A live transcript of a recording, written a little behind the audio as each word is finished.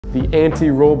the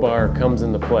anti-roll bar comes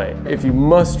into play. If you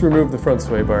must remove the front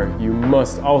sway bar, you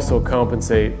must also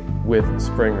compensate with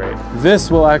spring rate.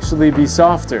 This will actually be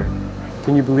softer.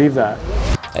 Can you believe that?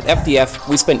 At FDF,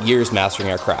 we spent years mastering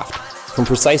our craft, from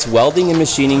precise welding and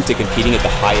machining to competing at the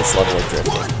highest level of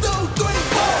drifting.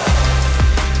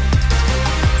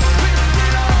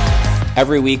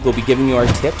 Every week, we'll be giving you our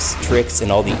tips, tricks,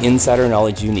 and all the insider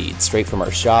knowledge you need, straight from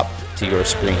our shop to your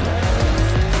screen.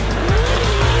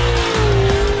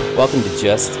 Welcome to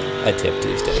Just a Tip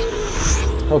Tuesday.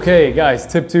 Okay guys,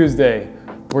 Tip Tuesday.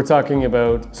 We're talking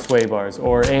about sway bars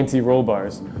or anti-roll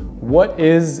bars. What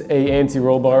is a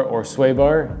anti-roll bar or sway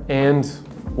bar, and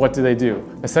what do they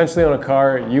do? Essentially on a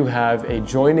car, you have a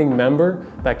joining member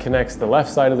that connects the left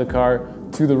side of the car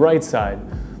to the right side.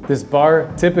 This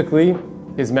bar typically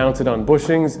is mounted on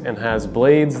bushings and has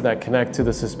blades that connect to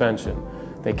the suspension.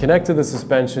 They connect to the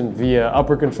suspension via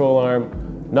upper control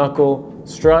arm, knuckle,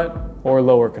 strut, or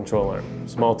lower control arm.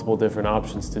 There's multiple different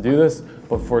options to do this,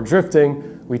 but for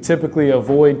drifting, we typically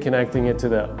avoid connecting it to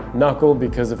the knuckle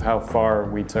because of how far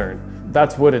we turn.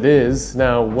 That's what it is.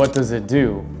 Now, what does it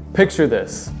do? Picture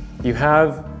this. You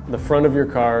have the front of your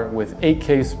car with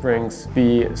 8K springs.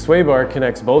 The sway bar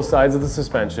connects both sides of the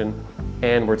suspension,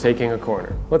 and we're taking a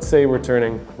corner. Let's say we're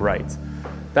turning right.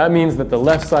 That means that the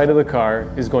left side of the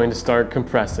car is going to start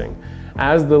compressing.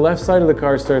 As the left side of the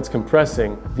car starts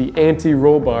compressing, the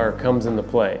anti-roll bar comes into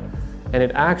play. And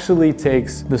it actually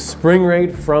takes the spring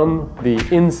rate from the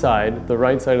inside, the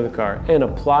right side of the car, and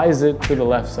applies it to the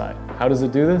left side. How does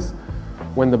it do this?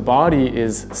 When the body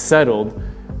is settled,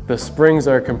 the springs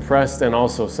are compressed and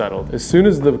also settled. As soon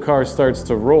as the car starts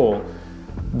to roll,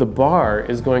 the bar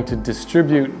is going to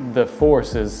distribute the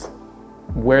forces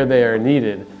where they are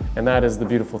needed. And that is the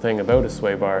beautiful thing about a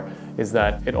sway bar, is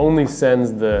that it only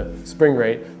sends the spring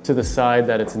rate to the side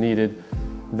that it's needed,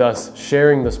 thus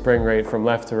sharing the spring rate from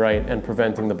left to right and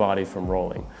preventing the body from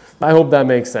rolling. I hope that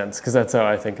makes sense, because that's how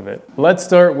I think of it. Let's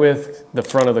start with the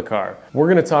front of the car. We're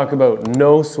gonna talk about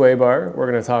no sway bar, we're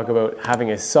gonna talk about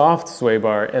having a soft sway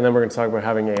bar, and then we're gonna talk about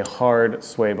having a hard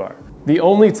sway bar. The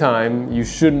only time you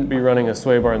shouldn't be running a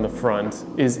sway bar in the front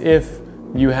is if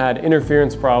you had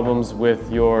interference problems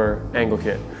with your angle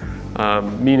kit.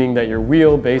 Meaning that your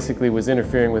wheel basically was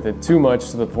interfering with it too much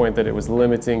to the point that it was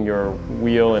limiting your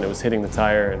wheel and it was hitting the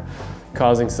tire and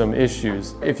causing some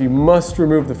issues. If you must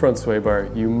remove the front sway bar,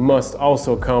 you must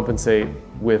also compensate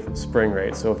with spring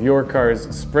rate. So if your car's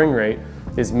spring rate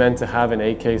is meant to have an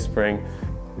 8K spring,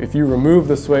 if you remove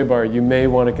the sway bar, you may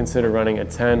want to consider running a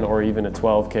 10 or even a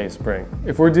 12K spring.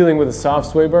 If we're dealing with a soft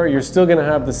sway bar, you're still going to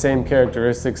have the same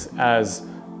characteristics as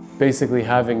basically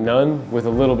having none with a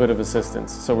little bit of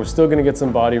assistance. So we're still gonna get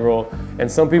some body roll,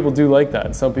 and some people do like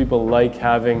that. Some people like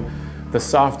having the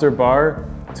softer bar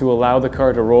to allow the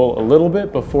car to roll a little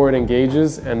bit before it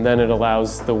engages, and then it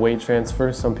allows the weight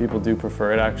transfer. Some people do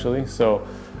prefer it actually. So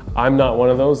I'm not one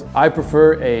of those. I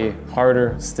prefer a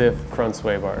harder, stiff front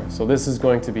sway bar. So this is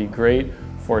going to be great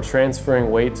for transferring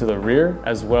weight to the rear,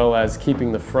 as well as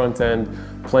keeping the front end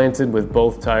planted with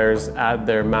both tires at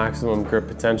their maximum grip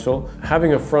potential.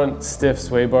 Having a front stiff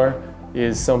sway bar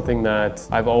is something that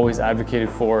I've always advocated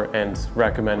for and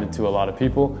recommended to a lot of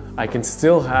people. I can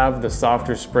still have the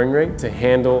softer spring rate to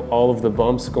handle all of the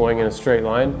bumps going in a straight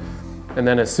line. And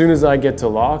then as soon as I get to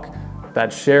lock,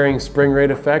 that sharing spring rate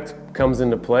effect comes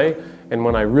into play. And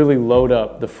when I really load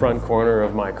up the front corner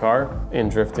of my car, in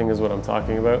drifting is what I'm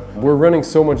talking about, we're running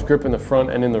so much grip in the front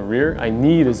and in the rear, I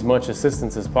need as much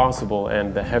assistance as possible,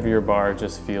 and the heavier bar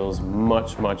just feels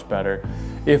much, much better.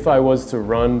 If I was to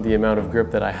run the amount of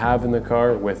grip that I have in the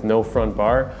car with no front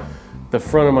bar, the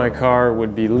front of my car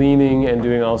would be leaning and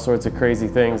doing all sorts of crazy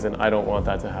things, and I don't want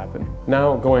that to happen.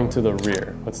 Now going to the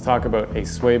rear, let's talk about a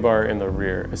sway bar in the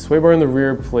rear. A sway bar in the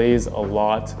rear plays a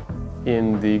lot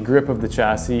in the grip of the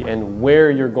chassis and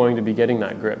where you're going to be getting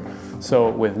that grip.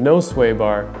 So with no sway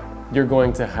bar, you're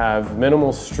going to have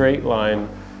minimal straight line.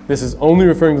 This is only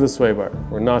referring to the sway bar.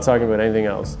 We're not talking about anything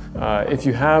else. If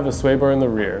you have a sway bar in the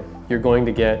rear, you're going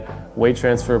to get weight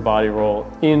transfer body roll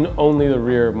in only the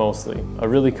rear mostly. A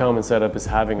really common setup is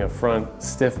having a front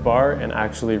stiff bar and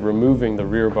actually removing the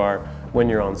rear bar when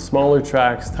you're on smaller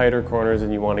tracks, tighter corners,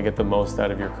 and you want to get the most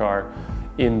out of your car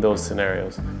in those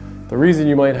scenarios. The reason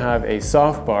you might have a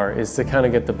soft bar is to kind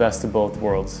of get the best of both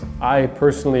worlds. I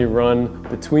personally run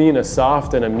between a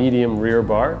soft and a medium rear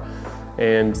bar,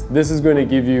 and this is going to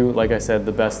give you, like I said,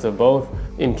 the best of both.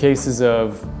 In cases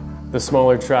of the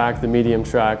smaller track, the medium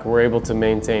track, we're able to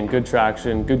maintain good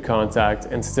traction, good contact,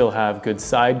 and still have good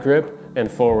side grip and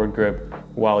forward grip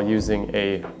while using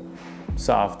a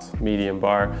soft medium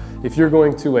bar. If you're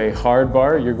going to a hard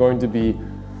bar, you're going to be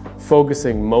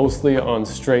focusing mostly on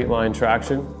straight line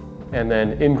traction. And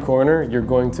then in corner, you're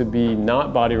going to be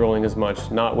not body rolling as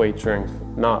much, not weight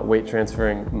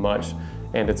transferring much,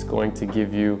 and it's going to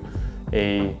give you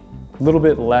a little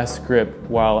bit less grip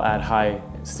while at high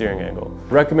steering angle.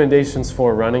 Recommendations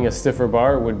for running a stiffer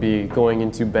bar would be going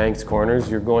into banked corners.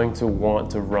 You're going to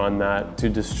want to run that to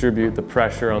distribute the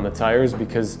pressure on the tires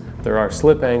because there are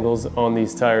slip angles on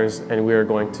these tires, and we are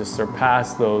going to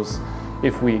surpass those.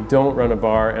 If we don't run a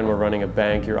bar and we're running a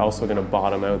bank, you're also going to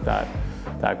bottom out that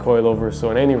coilover.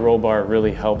 So in any roll bar, it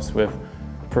really helps with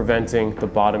preventing the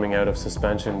bottoming out of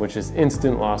suspension, which is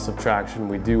instant loss of traction.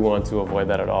 We do want to avoid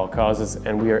that at all costs,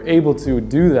 and we are able to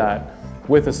do that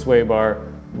with a sway bar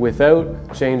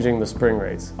without changing the spring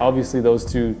rates. Obviously those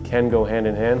two can go hand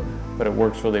in hand, but it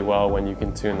works really well when you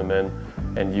can tune them in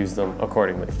and use them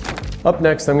accordingly. Up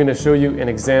next, I'm going to show you an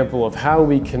example of how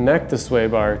we connect the sway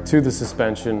bar to the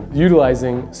suspension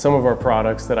utilizing some of our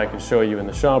products that I can show you in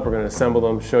the shop. We're going to assemble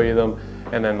them, show you them,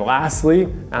 and then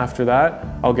lastly, after that,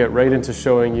 I'll get right into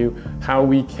showing you how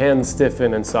we can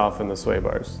stiffen and soften the sway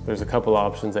bars. There's a couple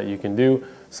options that you can do.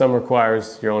 Some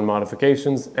requires your own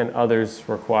modifications, and others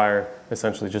require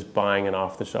essentially just buying an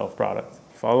off-the-shelf product.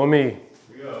 Follow me. Here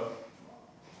we go.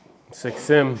 Sick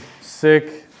sim.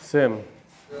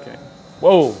 Okay.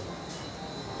 Whoa.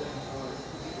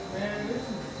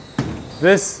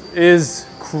 This is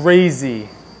crazy.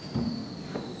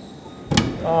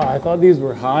 Oh, I thought these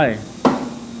were high.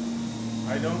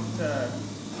 I don't.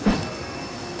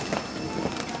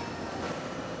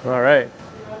 All right,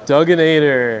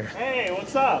 Dugginator. Hey,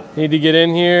 what's up? Need to get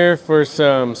in here for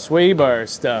some sway bar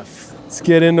stuff. Let's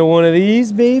get into one of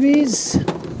these babies.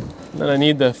 Then I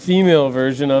need the female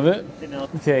version of it.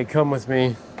 Okay, come with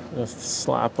me. Just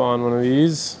slap on one of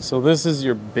these. So this is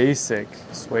your basic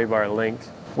sway bar link.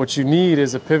 What you need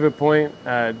is a pivot point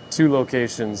at two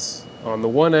locations. On the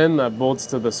one end that bolts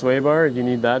to the sway bar, you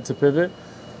need that to pivot.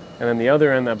 And then the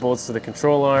other end that bolts to the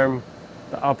control arm,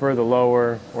 the upper, the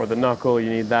lower, or the knuckle, you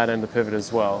need that end to pivot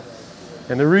as well.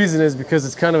 And the reason is because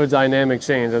it's kind of a dynamic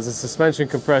change. As the suspension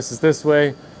compresses this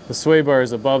way, the sway bar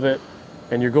is above it,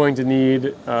 and you're going to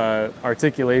need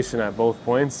articulation at both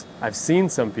points. I've seen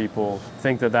some people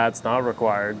think that that's not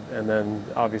required, and then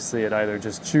obviously it either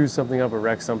just chews something up or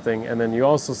wrecks something. And then you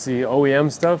also see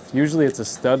OEM stuff. Usually it's a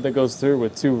stud that goes through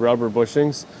with two rubber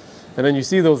bushings, and then you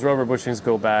see those rubber bushings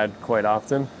go bad quite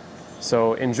often.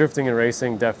 So in drifting and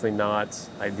racing, definitely not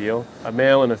ideal. A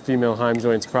male and a female Heim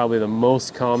joint is probably the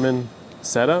most common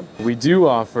setup. We do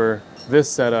offer this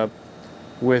setup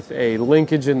with a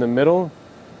linkage in the middle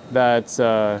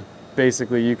that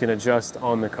basically you can adjust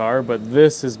on the car, but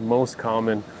this is most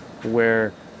common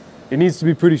where it needs to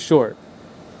be pretty short.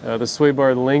 The sway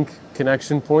bar link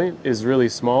connection point is really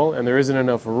small, and there isn't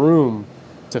enough room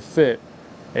to fit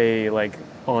a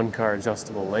on-car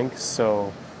adjustable link.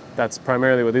 So that's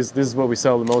primarily what this is what we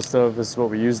sell the most of, this is what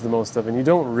we use the most of, and you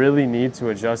don't really need to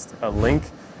adjust a link.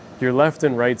 Your left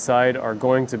and right side are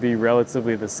going to be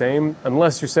relatively the same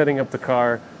unless you're setting up the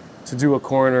car to do a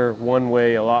corner one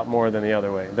way a lot more than the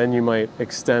other way. Then you might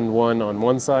extend one on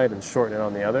one side and shorten it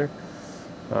on the other.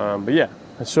 But yeah,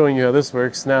 I'm showing you how this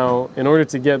works. Now, in order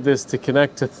to get this to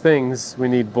connect to things, we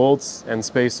need bolts and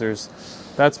spacers.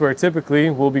 That's where typically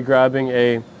we'll be grabbing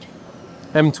a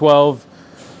M12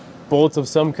 bolt of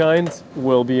some kind.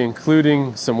 We'll be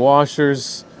including some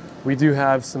washers. We do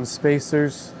have some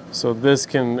spacers. So this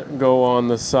can go on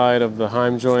the side of the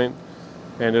Heim joint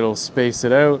and it'll space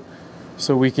it out.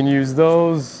 So we can use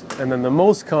those. And then the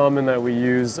most common that we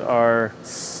use are,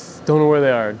 don't know where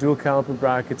they are, dual caliper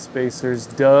bracket spacers.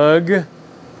 Doug,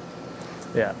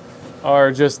 yeah,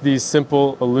 are just these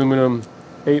simple aluminum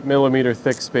 8mm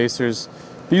thick spacers.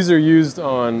 These are used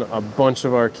on a bunch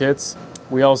of our kits.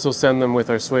 We also send them with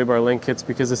our sway bar link kits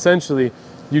because essentially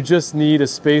you just need a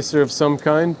spacer of some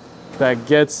kind that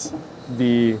gets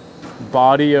the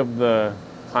body of the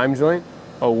Heim joint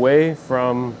away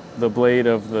from the blade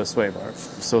of the sway bar.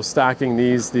 So stacking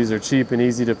these are cheap and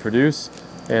easy to produce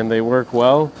and they work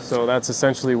well. So that's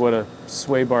essentially what a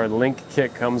sway bar link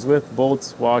kit comes with: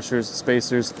 bolts, washers,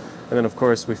 spacers, and then of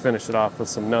course we finish it off with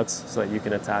some nuts so that you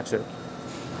can attach it.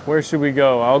 Where should we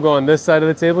go? I'll go on this side of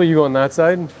the table, you go on that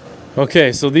side.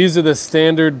 Okay, so these are the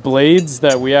standard blades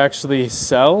that we actually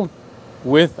sell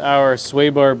with our sway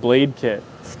bar blade kit.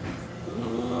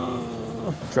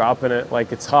 Dropping it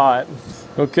like it's hot.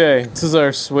 Okay, this is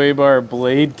our sway bar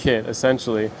blade kit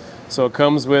essentially. So it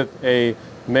comes with a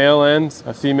male end,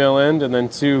 a female end, and then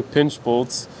two pinch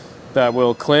bolts that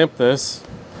will clamp this.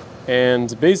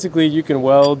 And basically you can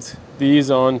weld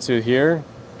these onto here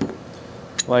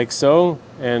like so,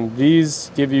 and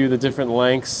these give you the different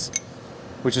lengths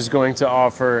which is going to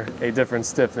offer a different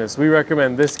stiffness. We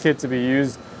recommend this kit to be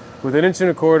used with an 1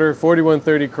 1/4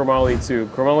 4130 chromoly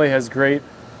tube. Chromoly has great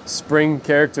spring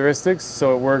characteristics,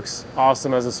 so it works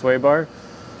awesome as a sway bar.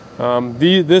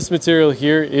 This material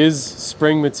here is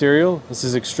spring material. This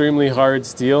is extremely hard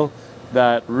steel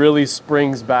that really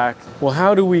springs back. Well,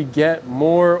 how do we get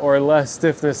more or less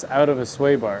stiffness out of a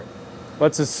sway bar?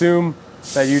 Let's assume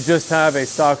that you just have a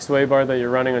stock sway bar that you're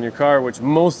running on your car, which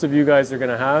most of you guys are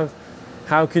gonna have.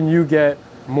 How can you get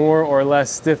more or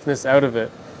less stiffness out of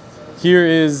it? Here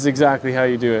is exactly how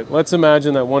you do it. Let's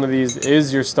imagine that one of these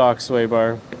is your stock sway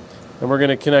bar, and we're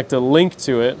gonna connect a link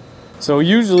to it. So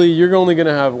usually you're only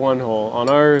gonna have one hole. On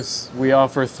ours, we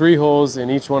offer 3 holes in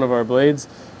each one of our blades.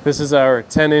 This is our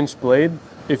 10-inch blade.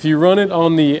 If you run it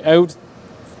on the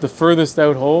furthest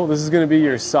out hole, this is gonna be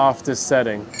your softest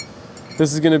setting.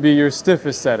 This is gonna be your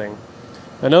stiffest setting.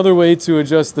 Another way to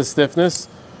adjust the stiffness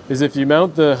is if you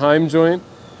mount the heim joint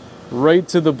right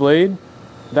to the blade,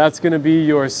 that's gonna be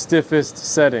your stiffest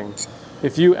setting.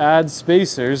 If you add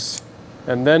spacers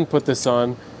and then put this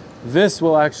on, this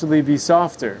will actually be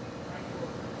softer.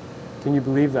 Can you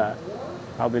believe that?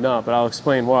 Probably not, but I'll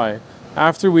explain why.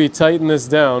 After we tighten this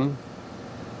down,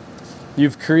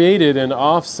 you've created an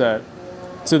offset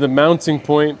to the mounting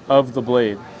point of the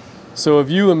blade. So if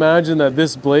you imagine that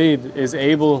this blade is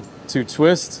able to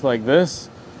twist like this,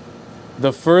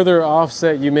 the further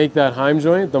offset you make that heim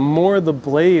joint, the more the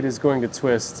blade is going to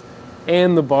twist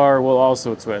and the bar will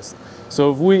also twist.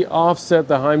 So if we offset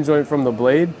the heim joint from the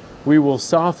blade, we will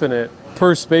soften it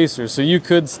per spacer. So you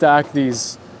could stack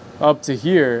these up to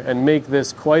here and make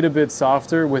this quite a bit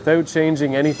softer without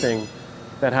changing anything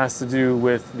that has to do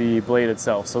with the blade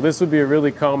itself. So this would be a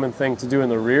really common thing to do in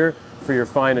the rear for your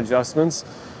fine adjustments.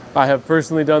 I have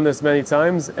personally done this many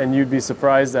times, and you'd be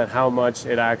surprised at how much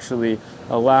it actually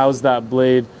allows that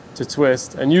blade to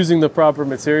twist. And using the proper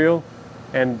material,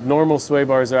 and normal sway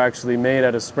bars are actually made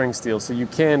out of spring steel, so you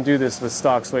can do this with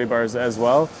stock sway bars as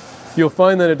well. You'll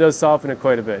find that it does soften it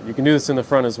quite a bit. You can do this in the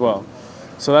front as well.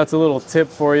 So that's a little tip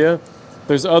for you.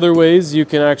 There's other ways you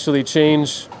can actually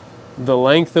change the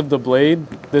length of the blade.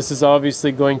 This is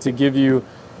obviously going to give you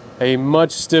a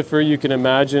much stiffer, you can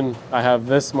imagine I have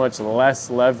this much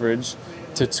less leverage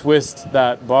to twist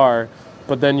that bar,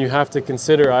 but then you have to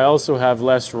consider I also have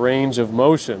less range of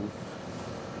motion.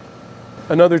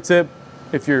 Another tip,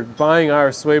 if you're buying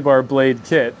our sway bar blade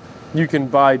kit, you can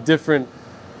buy different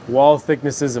wall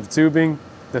thicknesses of tubing.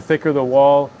 The thicker the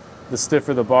wall, the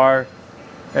stiffer the bar.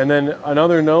 And then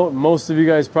another note, most of you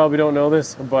guys probably don't know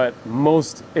this, but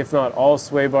most, if not all,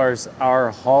 sway bars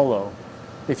are hollow.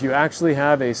 If you actually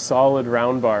have a solid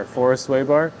round bar for a sway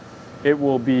bar, it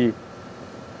will be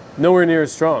nowhere near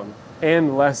as strong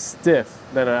and less stiff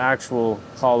than an actual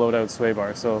hollowed out sway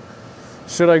bar. So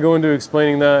should I go into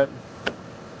explaining that?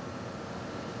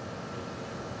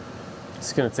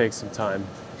 It's gonna take some time.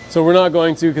 So we're not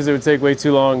going to, because it would take way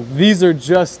too long. These are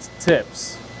just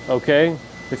tips, okay?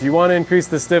 If you want to increase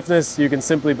the stiffness, you can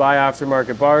simply buy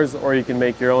aftermarket bars, or you can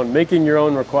make your own. Making your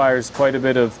own requires quite a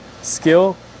bit of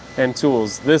skill and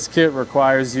tools. This kit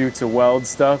requires you to weld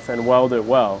stuff and weld it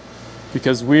well,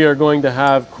 because we are going to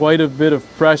have quite a bit of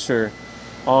pressure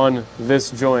on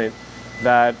this joint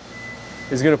that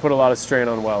is going to put a lot of strain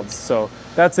on welds. So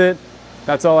that's it.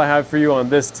 That's all I have for you on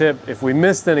this tip. If we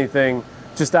missed anything,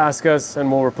 just ask us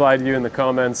and we'll reply to you in the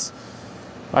comments.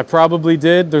 I probably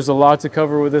did. There's a lot to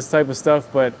cover with this type of stuff,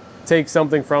 but take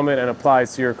something from it and apply it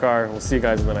to your car. We'll see you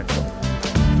guys in the next one.